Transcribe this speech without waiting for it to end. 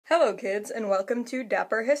Hello kids, and welcome to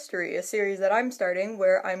Dapper History, a series that I'm starting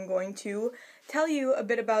where I'm going to tell you a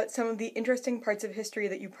bit about some of the interesting parts of history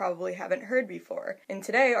that you probably haven't heard before. And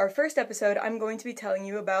today, our first episode, I'm going to be telling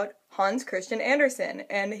you about Hans Christian Andersen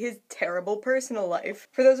and his terrible personal life.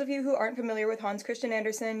 For those of you who aren't familiar with Hans Christian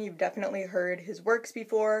Andersen, you've definitely heard his works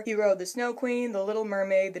before. He wrote The Snow Queen, The Little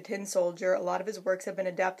Mermaid, The Tin Soldier. A lot of his works have been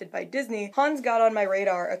adapted by Disney. Hans got on my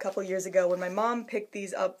radar a couple years ago when my mom picked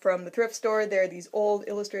these up from the thrift store. They're these old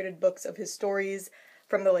illustrated books of his stories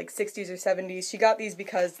from the 60s or 70s. She got these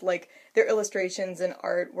because their illustrations and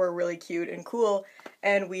art were really cute and cool,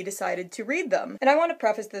 and we decided to read them. And I want to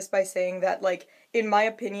preface this by saying that in my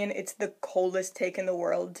opinion, it's the coldest take in the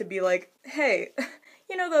world to be like, hey,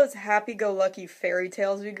 you know those happy-go-lucky fairy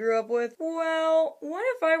tales we grew up with? Well, what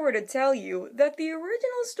if I were to tell you that the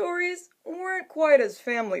original stories weren't quite as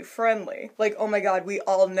family-friendly? Oh my god, we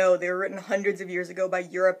all know they were written hundreds of years ago by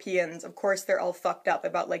Europeans. Of course, they're all fucked up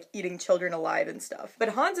about, eating children alive and stuff. But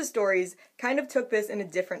Hans's stories kind of took this in a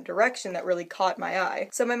different direction that really caught my eye.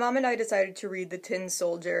 So my mom and I decided to read The Tin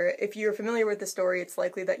Soldier. If you're familiar with the story, it's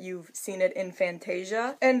likely that you've seen it in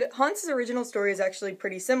Fantasia. And Hans's original story is actually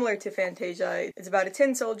pretty similar to Fantasia. It's about a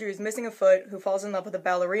tin soldier who's missing a foot, who falls in love with a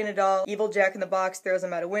ballerina doll. Evil Jack in the Box throws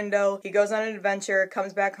him out a window. He goes on an adventure,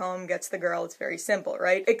 comes back home, gets the girl. It's very simple,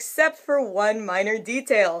 right? Except for one minor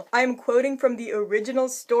detail. I'm quoting from the original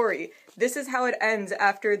story. This is how it ends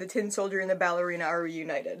after the tin soldier and the ballerina are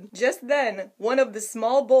reunited. Just then, one of the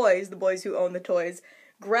small boys, the boys who own the toys,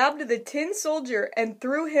 grabbed the tin soldier and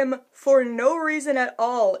threw him, for no reason at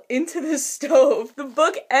all, into the stove. The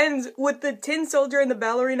book ends with the tin soldier and the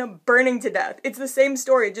ballerina burning to death. It's the same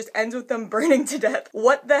story, it just ends with them burning to death.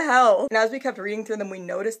 What the hell? And as we kept reading through them, we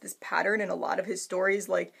noticed this pattern in a lot of his stories,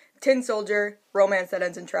 Tin Soldier, romance that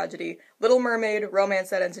ends in tragedy. Little Mermaid,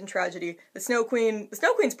 romance that ends in tragedy. The Snow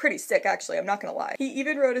Queen's pretty sick, actually, I'm not gonna lie. He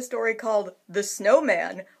even wrote a story called The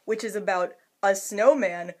Snowman, which is about a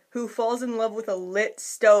snowman who falls in love with a lit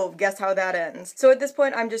stove. Guess how that ends? So at this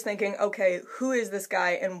point, I'm just thinking, okay, who is this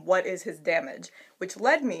guy and what is his damage? Which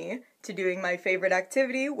led me to doing my favorite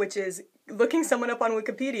activity, which is looking someone up on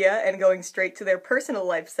Wikipedia and going straight to their personal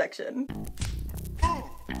life section.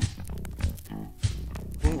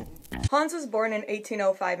 Hans was born in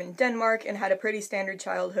 1805 in Denmark and had a pretty standard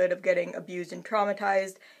childhood of getting abused and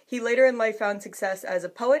traumatized. He later in life found success as a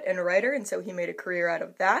poet and a writer, and so he made a career out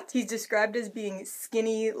of that. He's described as being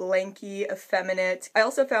skinny, lanky, effeminate. I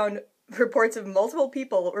also found reports of multiple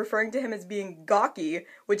people referring to him as being gawky,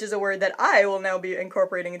 which is a word that I will now be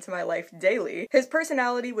incorporating into my life daily. His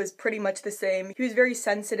personality was pretty much the same. He was very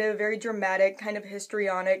sensitive, very dramatic, kind of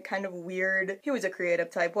histrionic, kind of weird. He was a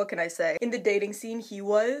creative type, what can I say? In the dating scene, he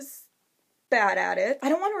was bad at it. I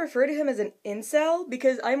don't want to refer to him as an incel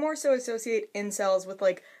because I more so associate incels with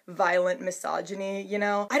violent misogyny, you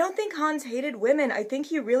know? I don't think Hans hated women. I think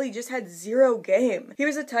he really just had zero game. He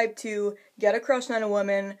was the type to get a crush on a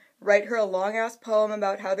woman, write her a long-ass poem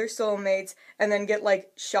about how they're soulmates, and then get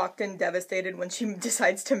shocked and devastated when she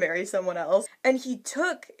decides to marry someone else. And he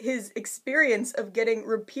took his experience of getting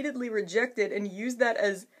repeatedly rejected and used that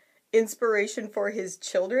as inspiration for his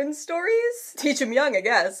children's stories? Teach him young, I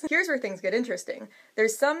guess. Here's where things get interesting.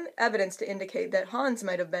 There's some evidence to indicate that Hans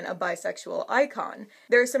might have been a bisexual icon.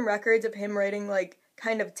 There are some records of him writing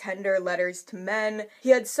kind of tender letters to men.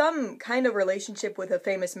 He had some kind of relationship with a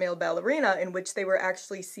famous male ballerina in which they were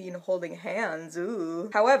actually seen holding hands. Ooh.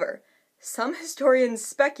 However, some historians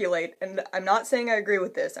speculate, and I'm not saying I agree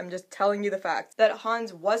with this, I'm just telling you the fact, that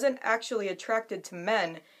Hans wasn't actually attracted to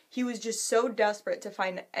men. He was just so desperate to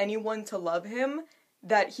find anyone to love him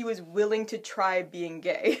that he was willing to try being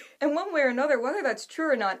gay. And one way or another, whether that's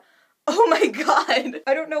true or not, oh my god!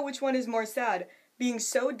 I don't know which one is more sad. Being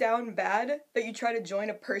so down bad that you try to join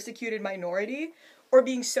a persecuted minority, or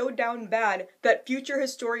being so down bad that future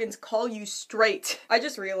historians call you straight. I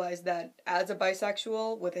just realized that as a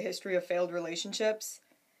bisexual with a history of failed relationships,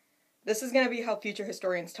 this is gonna be how future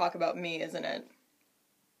historians talk about me, isn't it?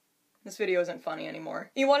 This video isn't funny anymore.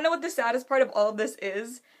 You wanna know what the saddest part of all of this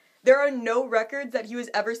is? There are no records that he was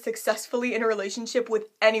ever successfully in a relationship with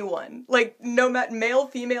anyone. No matter male,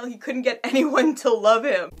 female, he couldn't get anyone to love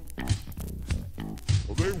him.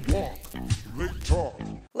 They walk, they talk.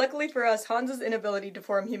 Luckily for us, Hans's inability to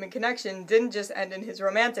form human connection didn't just end in his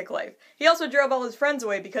romantic life. He also drove all his friends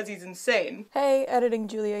away because he's insane. Hey, editing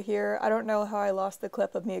Julia here. I don't know how I lost the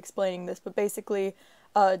clip of me explaining this, but basically,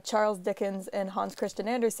 Charles Dickens and Hans Christian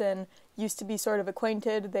Andersen used to be sort of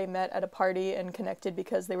acquainted. They met at a party and connected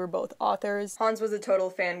because they were both authors. Hans was a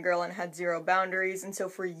total fangirl and had zero boundaries, and so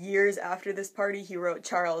for years after this party, he wrote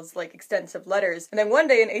Charles, like, extensive letters. And then one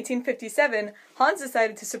day in 1857, Hans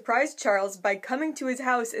decided to surprise Charles by coming to his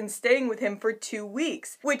house and staying with him for 2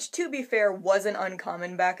 weeks, which, to be fair, wasn't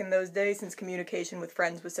uncommon back in those days since communication with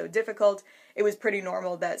friends was so difficult. It was pretty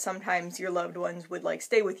normal that sometimes your loved ones would, like,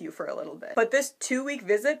 stay with you for a little bit. But this 2-week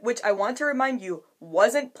visit, which I want to remind you,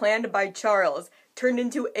 wasn't planned by Charles, turned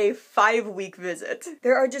into a 5-week visit.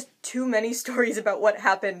 There are just too many stories about what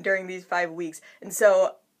happened during these 5 weeks, and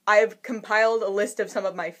so I've compiled a list of some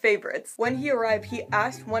of my favorites. When he arrived, he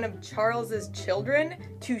asked one of Charles's children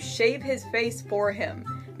to shave his face for him,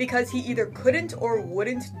 because he either couldn't or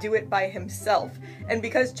wouldn't do it by himself. And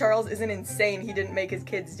because Charles isn't insane, he didn't make his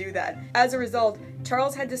kids do that. As a result,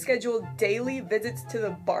 Charles had to schedule daily visits to the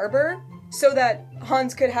barber so that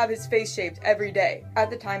Hans could have his face shaved every day. At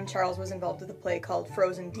the time, Charles was involved with a play called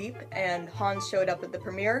Frozen Deep, and Hans showed up at the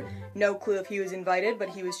premiere. No clue if he was invited, but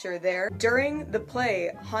he was sure there. During the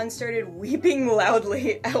play, Hans started weeping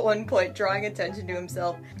loudly at one point, drawing attention to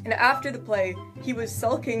himself. And after the play, he was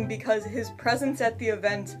sulking because his presence at the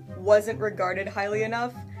event wasn't regarded highly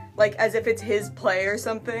enough. Like, as if it's his play or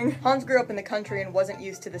something. Hans grew up in the country and wasn't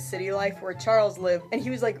used to the city life where Charles lived, and he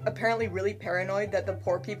was, like, apparently really paranoid that the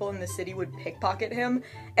poor people in the city would pickpocket him,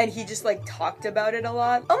 and he just, like, talked about it a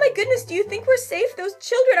lot. Oh my goodness, do you think we're safe? Those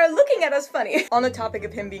children are looking at us funny. On the topic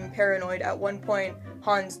of him being paranoid, at one point,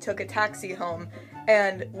 Hans took a taxi home,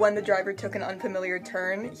 and when the driver took an unfamiliar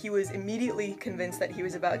turn, he was immediately convinced that he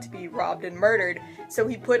was about to be robbed and murdered, so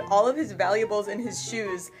he put all of his valuables in his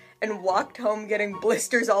shoes and walked home getting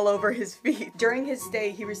blisters all over his feet. During his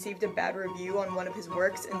stay, he received a bad review on one of his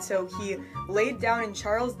works, and so he laid down in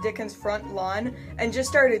Charles Dickens' front lawn and just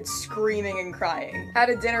started screaming and crying.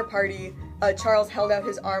 At a dinner party, Charles held out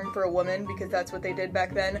his arm for a woman, because that's what they did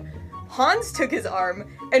back then. Hans took his arm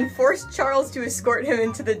and forced Charles to escort him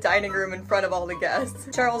into the dining room in front of all the guests.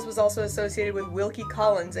 Charles was also associated with Wilkie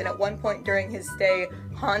Collins, and at one point during his stay,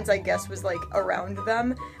 Hans, I guess, was, like, around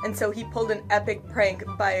them, and so he pulled an epic prank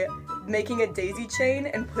by making a daisy chain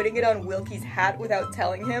and putting it on Wilkie's hat without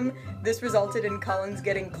telling him. This resulted in Collins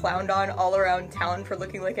getting clowned on all around town for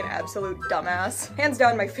looking like an absolute dumbass. Hands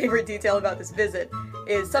down, my favorite detail about this visit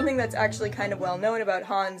is something that's actually kind of well known about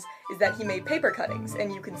Hans is that he made paper cuttings,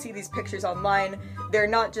 and you can see these pictures online. They're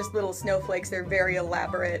not just little snowflakes, they're very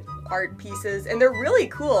elaborate art pieces, and they're really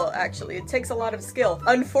cool, actually. It takes a lot of skill.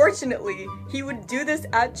 Unfortunately, he would do this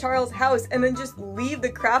at Charles' house and then just leave the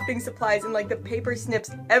crafting supplies and, like, the paper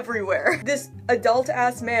snips everywhere. This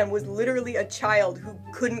adult-ass man was literally a child who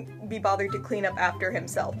couldn't be bothered to clean up after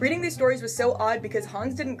himself. Reading these stories was so odd because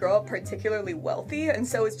Hans didn't grow up particularly wealthy, and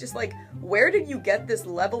so it's just like, where did you get this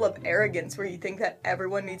level of arrogance where you think that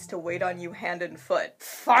everyone needs to wait on you hand and foot?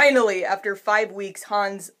 Finally, after 5 weeks,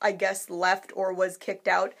 Hans, I guess, left or was kicked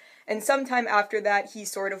out, and sometime after that, he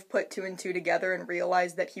sort of put 2 and 2 together and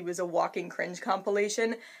realized that he was a walking cringe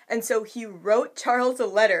compilation, and so he wrote Charles a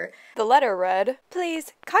letter. The letter read,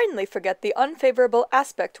 "Please, kindly forget the unfavorable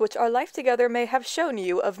aspect which our life together may have shown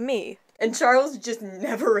you of me." And Charles just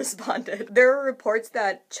never responded. There are reports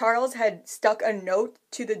that Charles had stuck a note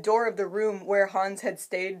to the door of the room where Hans had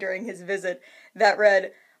stayed during his visit that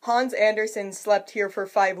read, "Hans Andersen slept here for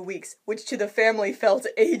 5 weeks, which to the family felt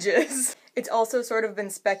ages." It's also sort of been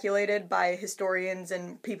speculated by historians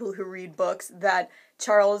and people who read books that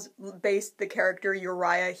Charles based the character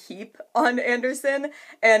Uriah Heep on Andersen,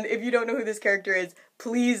 and if you don't know who this character is,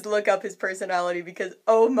 please look up his personality because,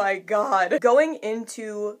 oh my god. Going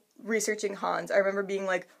into researching Hans, I remember being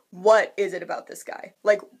like, what is it about this guy?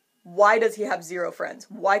 Like, why does he have 0 friends?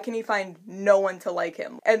 Why can he find no one to like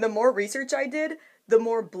him? And the more research I did, the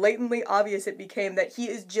more blatantly obvious it became that he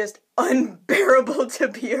is just unbearable to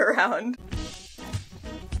be around.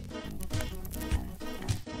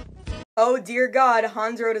 Oh dear God,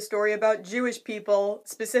 Hans wrote a story about Jewish people,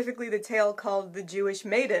 specifically the tale called The Jewish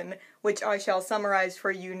Maiden, which I shall summarize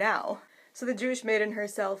for you now. So the Jewish maiden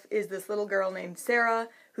herself is this little girl named Sarah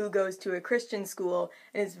who goes to a Christian school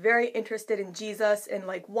and is very interested in Jesus and,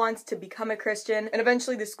 like, wants to become a Christian. And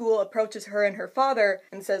eventually the school approaches her and her father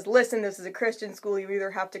and says, listen, this is a Christian school, you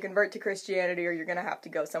either have to convert to Christianity or you're gonna have to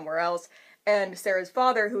go somewhere else. And Sarah's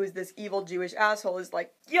father, who is this evil Jewish asshole, is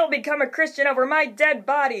like, you'll become a Christian over my dead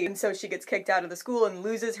body! And so she gets kicked out of the school and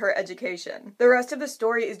loses her education. The rest of the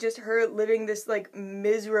story is just her living this, like,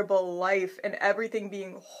 miserable life and everything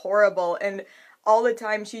being horrible. And all the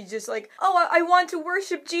time she's just like, oh, I want to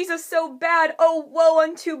worship Jesus so bad, oh, woe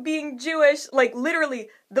unto being Jewish. Like, literally,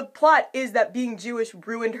 the plot is that being Jewish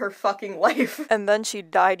ruined her fucking life. And then she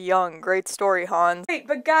died young. Great story, Hans. Wait,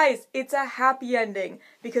 but guys, it's a happy ending,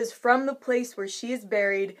 because from the place where she is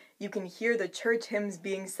buried, you can hear the church hymns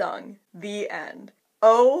being sung. The end.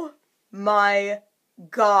 Oh my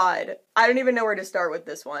God. I don't even know where to start with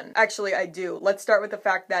this one. Actually, I do. Let's start with the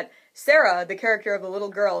fact that Sarah, the character of the little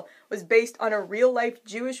girl, was based on a real-life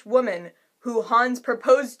Jewish woman who Hans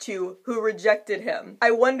proposed to, who rejected him. I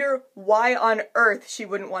wonder why on earth she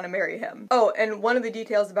wouldn't want to marry him. Oh, and one of the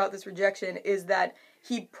details about this rejection is that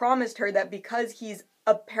he promised her that because he's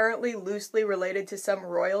apparently loosely related to some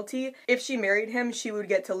royalty, if she married him, she would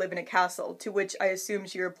get to live in a castle, to which I assume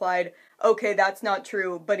she replied, okay, that's not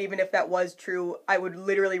true, but even if that was true, I would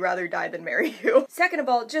literally rather die than marry you. Second of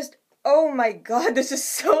all, just, oh my God, this is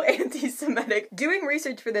so anti-Semitic. Doing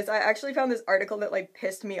research for this, I actually found this article that, like,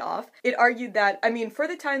 pissed me off. It argued that, I mean, for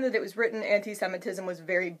the time that it was written, anti-Semitism was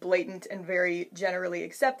very blatant and very generally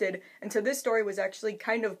accepted, and so this story was actually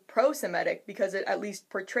kind of pro-Semitic because it at least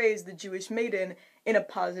portrays the Jewish maiden in a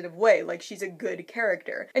positive way, like she's a good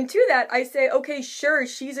character. And to that, I say, okay, sure,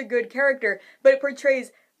 she's a good character, but it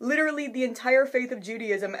portrays literally the entire faith of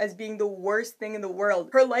Judaism as being the worst thing in the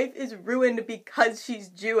world. Her life is ruined because she's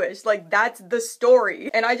Jewish. Like, that's the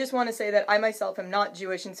story. And I just want to say that I myself am not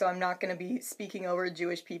Jewish, and so I'm not going to be speaking over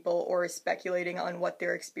Jewish people or speculating on what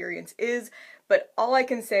their experience is. But all I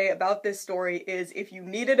can say about this story is if you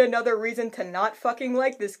needed another reason to not fucking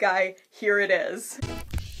like this guy, here it is.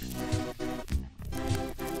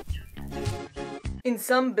 In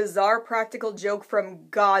some bizarre practical joke from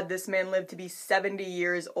God, this man lived to be 70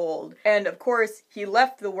 years old. And of course, he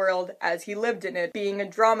left the world as he lived in it, being a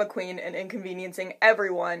drama queen and inconveniencing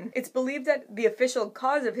everyone. It's believed that the official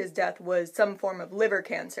cause of his death was some form of liver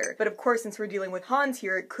cancer. But of course, since we're dealing with Hans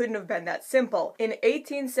here, it couldn't have been that simple. In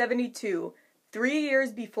 1872, 3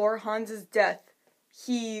 years before Hans's death,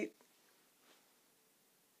 he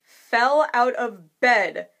fell out of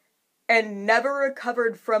bed and never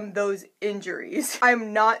recovered from those injuries.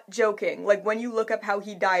 I'm not joking. Like, when you look up how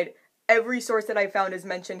he died, every source that I found has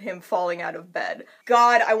mentioned him falling out of bed.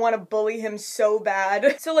 God, I want to bully him so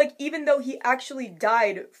bad. So, like, even though he actually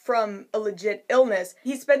died from a legit illness,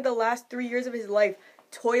 he spent the last 3 years of his life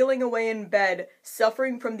toiling away in bed,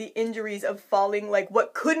 suffering from the injuries of falling, like,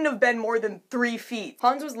 what couldn't have been more than 3 feet.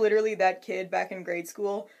 Hans was literally that kid back in grade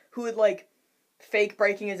school who would, like, fake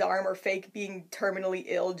breaking his arm or fake being terminally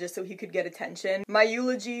ill just so he could get attention. My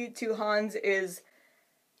eulogy to Hans is,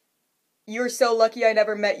 you're so lucky I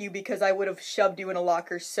never met you because I would have shoved you in a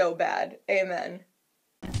locker so bad. Amen.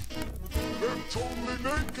 They're totally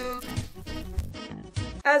naked.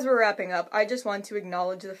 As we're wrapping up, I just want to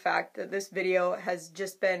acknowledge the fact that this video has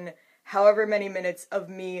just been however many minutes of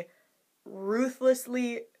me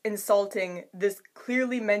ruthlessly insulting this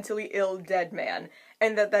clearly mentally ill dead man,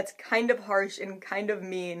 and that's kind of harsh and kind of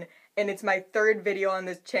mean, and it's my 3rd video on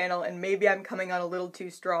this channel, and maybe I'm coming on a little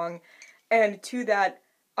too strong, and to that,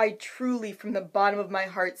 I truly, from the bottom of my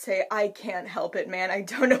heart, say, I can't help it, man. I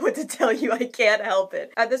don't know what to tell you, I can't help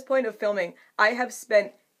it. At this point of filming, I have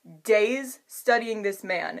spent days studying this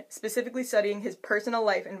man, specifically studying his personal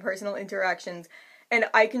life and personal interactions, and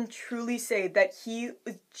I can truly say that he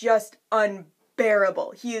is just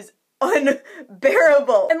unbearable. He is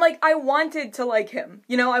unbearable. And, like, I wanted to like him.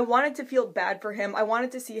 You know, I wanted to feel bad for him. I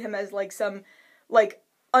wanted to see him as, like, some, like,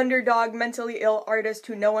 underdog, mentally ill artist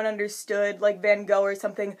who no one understood, like Van Gogh or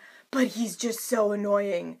something, but he's just so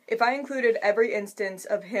annoying. If I included every instance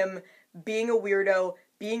of him being a weirdo,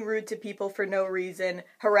 being rude to people for no reason,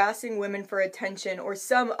 harassing women for attention, or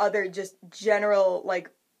some other just general, like,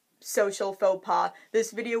 social faux pas,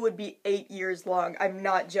 this video would be 8 years long. I'm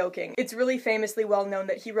not joking. It's really famously well known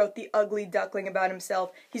that he wrote The Ugly Duckling about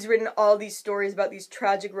himself. He's written all these stories about these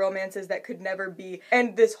tragic romances that could never be,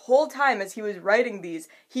 and this whole time as he was writing these,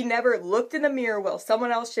 he never looked in the mirror while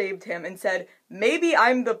someone else shaved him and said, maybe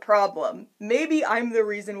I'm the problem. Maybe I'm the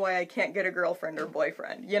reason why I can't get a girlfriend or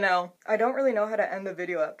boyfriend, you know? I don't really know how to end the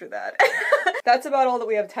video after that. That's about all that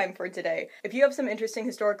we have time for today. If you have some interesting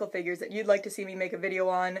historical figures that you'd like to see me make a video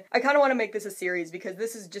on, I kind of want to make this a series because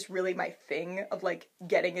this is just really my thing of, like,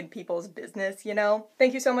 getting in people's business, you know?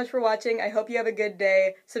 Thank you so much for watching. I hope you have a good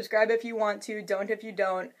day. Subscribe if you want to, don't if you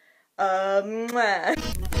don't. Mwah.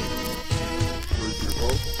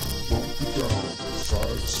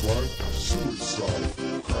 Side swipe, suicide,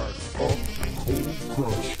 crack up, cold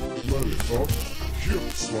crush, let it up, hip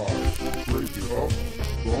slide, break it up,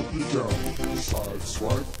 bump it down, side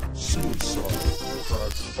swipe, suicide,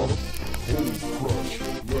 crack up, cold crush,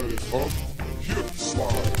 let it up, hip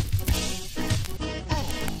slide.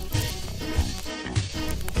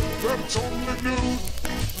 it's only Nude.